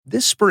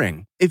This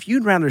spring, if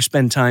you'd rather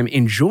spend time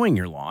enjoying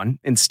your lawn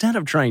instead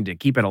of trying to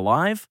keep it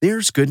alive,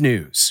 there's good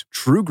news.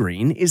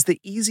 TruGreen is the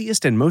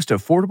easiest and most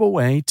affordable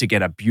way to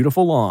get a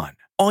beautiful lawn.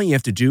 All you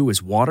have to do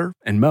is water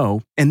and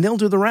mow, and they'll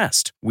do the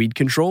rest. Weed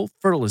control,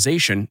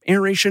 fertilization,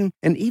 aeration,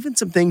 and even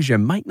some things you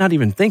might not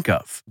even think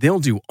of. They'll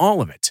do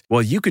all of it,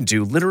 while you can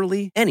do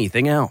literally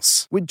anything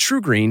else. With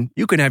TruGreen,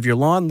 you can have your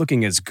lawn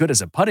looking as good as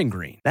a putting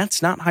green.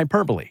 That's not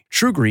hyperbole.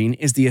 TruGreen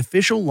is the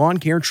official lawn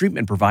care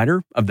treatment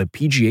provider of the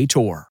PGA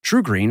Tour.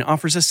 TruGreen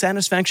offers a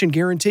satisfaction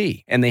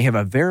guarantee, and they have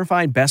a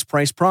verified best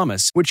price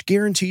promise, which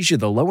guarantees you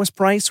the lowest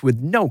price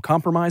with no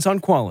compromise on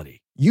quality.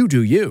 You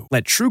do you.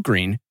 Let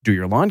TruGreen do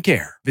your lawn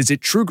care. Visit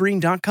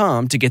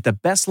TruGreen.com to get the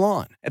best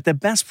lawn at the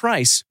best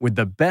price with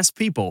the best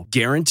people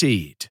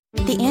guaranteed.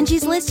 The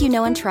Angie's List you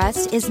know and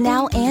trust is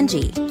now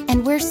Angie,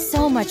 and we're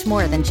so much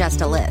more than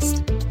just a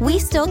list. We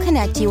still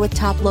connect you with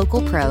top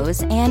local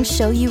pros and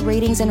show you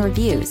ratings and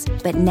reviews,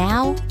 but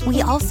now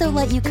we also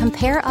let you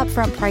compare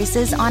upfront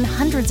prices on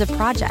hundreds of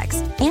projects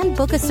and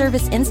book a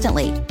service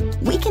instantly.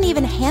 We can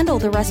even handle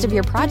the rest of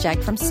your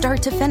project from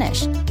start to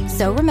finish.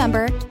 So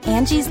remember,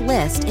 Angie's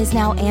List is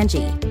now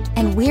Angie,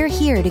 and we're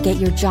here to get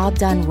your job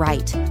done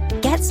right.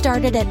 Get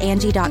started at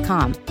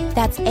Angie.com.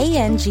 That's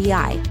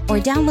ANGI, or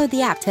download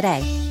the app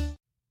today.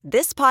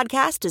 This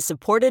podcast is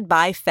supported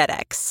by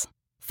FedEx.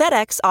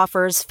 FedEx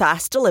offers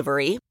fast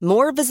delivery,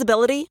 more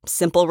visibility,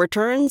 simple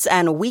returns,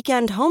 and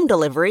weekend home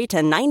delivery to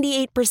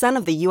 98%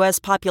 of the U.S.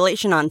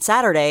 population on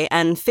Saturday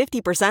and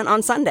 50%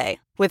 on Sunday.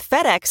 With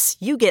FedEx,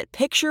 you get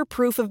picture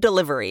proof of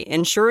delivery,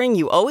 ensuring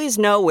you always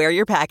know where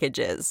your package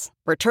is.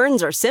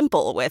 Returns are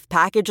simple with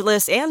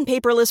packageless and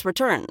paperless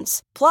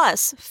returns.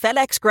 Plus,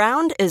 FedEx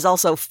Ground is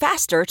also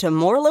faster to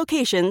more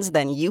locations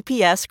than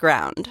UPS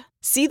Ground.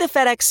 See the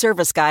FedEx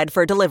service guide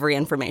for delivery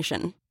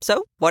information.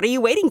 So, what are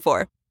you waiting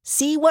for?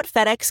 See what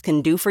FedEx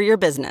can do for your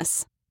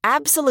business.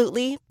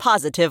 Absolutely,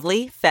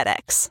 positively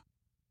FedEx.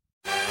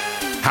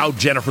 How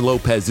Jennifer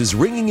Lopez is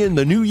ringing in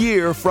the new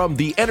year. From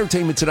the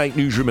Entertainment Tonight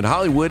newsroom in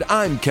Hollywood,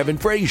 I'm Kevin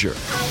Frazier.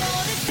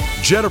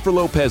 Jennifer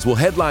Lopez will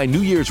headline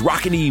New Year's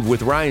Rockin' Eve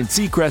with Ryan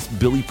Seacrest,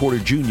 Billy Porter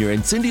Jr.,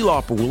 and Cyndi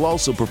Lauper will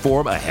also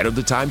perform ahead of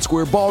the Times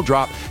Square ball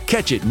drop.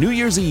 Catch it New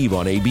Year's Eve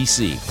on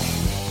ABC.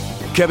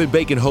 Kevin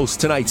Bacon hosts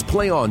tonight's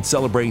Play On,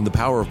 celebrating the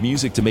power of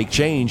music to make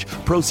change.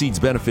 Proceeds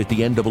benefit the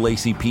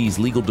NAACP's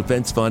Legal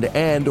Defense Fund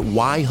and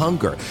Why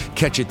Hunger.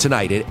 Catch it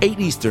tonight at 8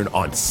 Eastern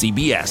on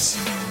CBS.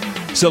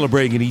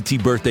 Celebrating an ET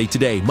birthday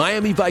today,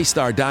 Miami Vice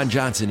star Don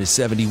Johnson is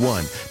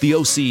 71. The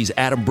OC's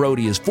Adam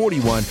Brody is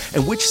 41.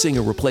 And which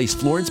singer replaced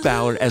Florence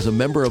Ballard as a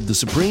member of the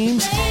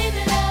Supremes?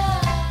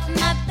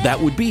 That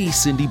would be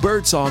Cindy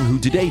Birdsong, who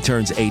today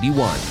turns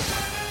 81.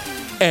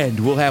 And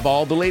we'll have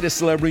all the latest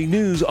celebrity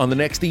news on the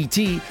next ET.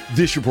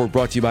 This report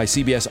brought to you by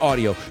CBS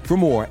Audio. For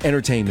more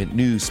entertainment,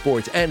 news,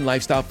 sports, and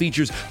lifestyle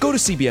features, go to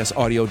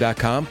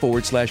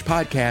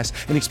cbsaudio.com/podcast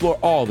and explore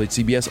all that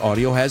CBS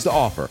Audio has to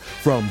offer.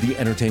 From the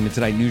Entertainment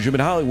Tonight newsroom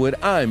in Hollywood,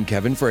 I'm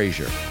Kevin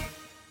Frazier.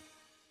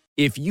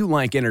 If you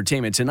like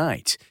Entertainment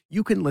Tonight,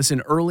 you can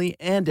listen early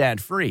and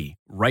ad-free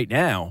right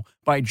now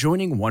by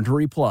joining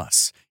Wondery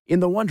Plus in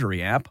the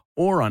Wondery app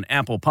or on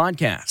Apple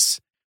Podcasts.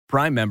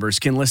 Prime members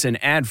can listen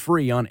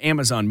ad-free on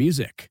Amazon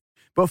Music.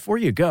 Before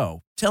you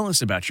go, tell us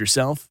about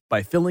yourself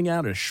by filling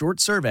out a short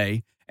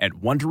survey at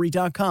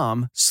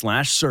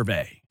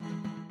Wondery.com/survey.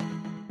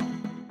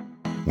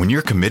 When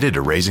you're committed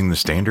to raising the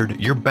standard,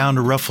 you're bound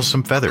to ruffle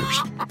some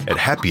feathers. At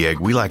Happy Egg,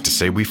 we like to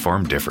say we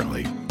farm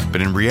differently.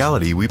 But in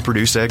reality, we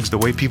produce eggs the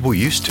way people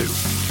used to,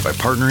 by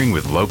partnering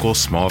with local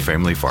small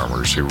family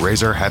farmers who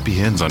raise our happy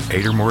hens on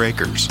 8 or more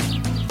acres.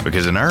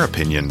 Because in our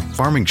opinion,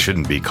 farming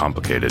shouldn't be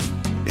complicated.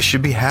 It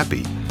should be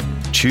happy.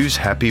 Choose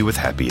happy with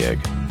Happy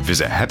Egg.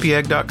 Visit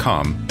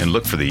happyegg.com and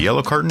look for the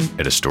yellow carton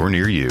at a store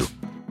near you.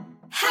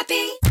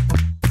 Happy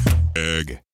Egg.